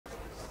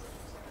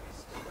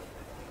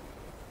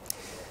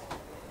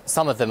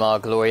Some of them are,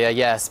 Gloria,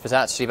 yes, but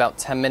actually about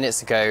 10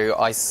 minutes ago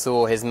I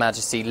saw His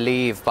Majesty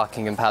leave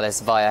Buckingham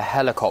Palace via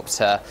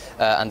helicopter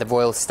and the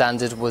royal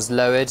standard was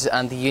lowered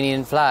and the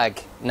Union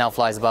flag now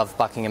flies above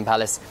Buckingham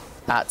Palace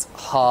at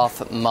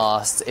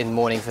half-mast in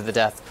mourning for the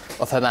death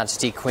of Her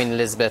Majesty Queen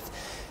Elizabeth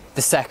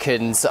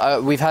II.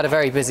 We've had a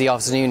very busy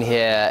afternoon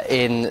here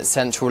in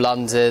central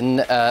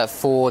London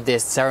for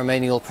this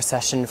ceremonial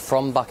procession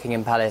from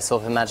Buckingham Palace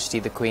of Her Majesty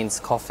the Queen's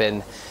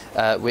coffin,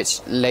 which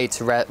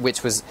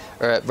was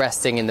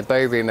resting in the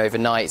Bow Room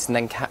overnight and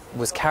then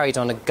was carried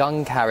on a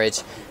gun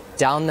carriage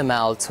down the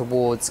Mall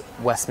towards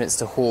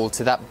Westminster Hall.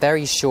 To that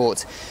very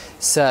short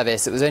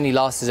service, it was only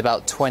lasted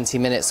about 20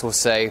 minutes or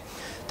so.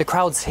 The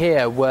crowds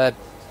here were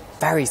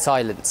very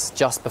silent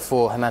just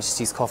before Her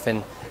Majesty's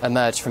coffin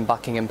emerged from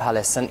Buckingham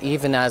Palace, and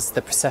even as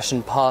the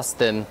procession passed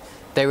them,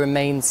 they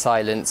remained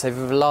silent.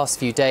 Over the last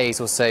few days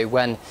or so,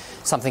 when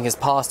something has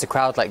passed a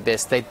crowd like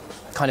this, they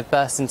kind of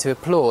burst into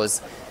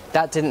applause.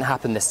 That didn't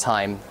happen this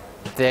time.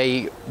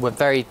 They were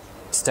very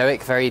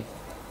stoic, very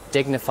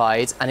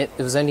dignified, and it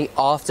was only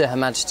after Her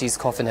Majesty's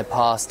coffin had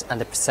passed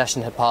and the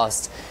procession had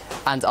passed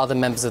and other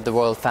members of the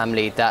royal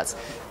family that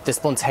the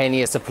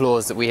spontaneous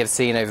applause that we have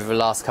seen over the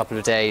last couple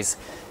of days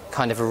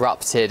kind of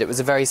erupted. It was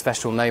a very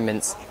special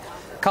moment.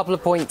 A couple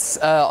of points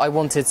I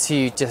wanted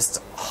to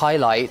just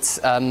highlight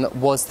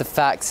was the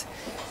fact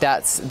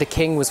that the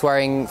King was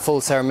wearing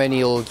full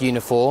ceremonial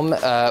uniform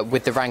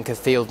with the rank of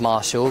Field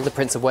Marshal. The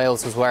Prince of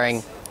Wales was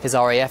wearing his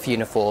RAF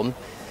uniform.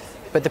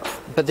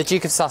 But the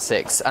Duke of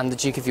Sussex and the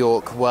Duke of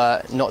York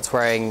were not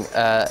wearing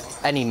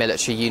any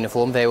military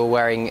uniform. They were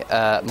wearing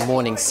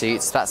mourning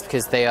suits. That's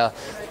because they are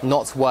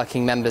not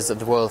working members of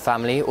the royal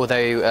family,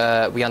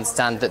 although we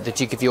understand that the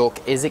Duke of York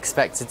is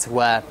expected to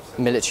wear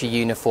military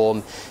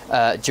uniform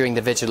during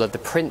the vigil of the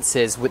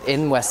princes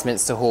within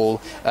Westminster Hall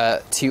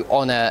to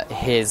honour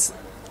his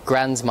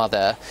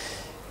grandmother.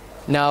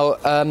 Now,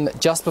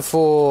 just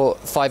before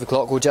 5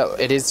 o'clock,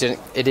 it is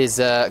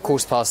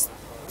 4:15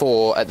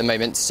 at the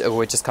moment,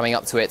 we're just coming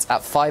up to it.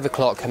 At 5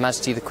 o'clock, Her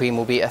Majesty the Queen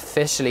will be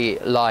officially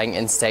lying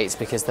in state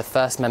because the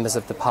first members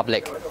of the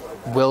public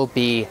will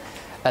be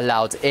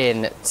allowed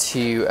in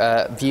to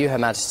view Her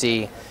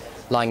Majesty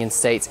lying in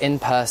state in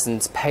person,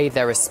 to pay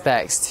their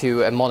respects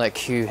to a monarch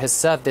who has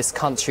served this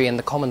country and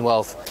the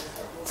Commonwealth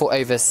for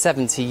over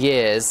 70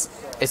 years.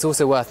 It's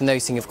also worth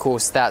noting, of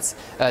course, that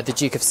the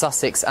Duke of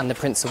Sussex and the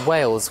Prince of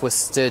Wales were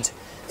stood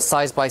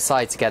side by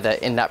side together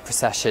in that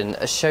procession,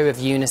 a show of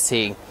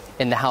unity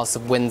in the House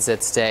of Windsor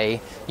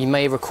today. You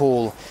may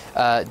recall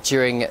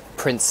during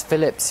Prince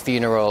Philip's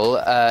funeral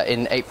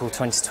in April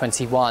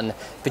 2021,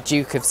 the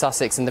Duke of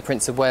Sussex and the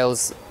Prince of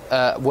Wales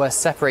were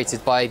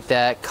separated by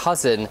their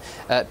cousin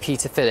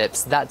Peter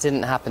Phillips. That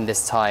didn't happen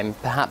this time,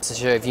 perhaps a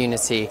show of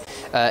unity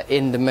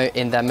in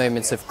their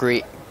moments of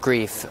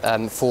grief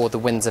for the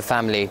Windsor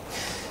family.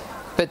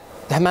 But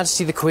Her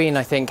Majesty the Queen,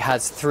 I think,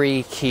 has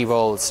three key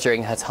roles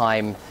during her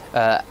time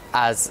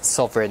as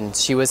sovereign.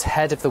 She was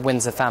head of the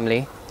Windsor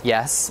family,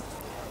 yes.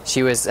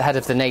 She was head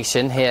of the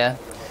nation here,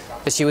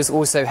 but she was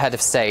also head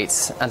of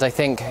state. And I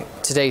think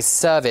today's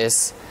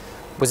service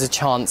was a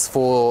chance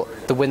for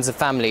the Windsor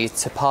family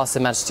to pass Her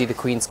Majesty the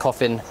Queen's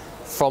coffin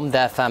from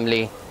their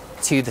family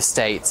to the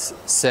state.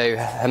 So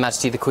Her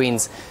Majesty the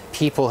Queen's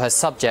people, her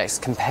subjects,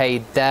 can pay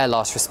their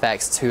last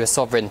respects to a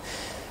sovereign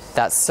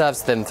that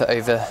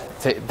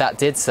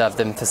did serve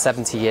them for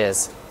 70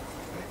 years.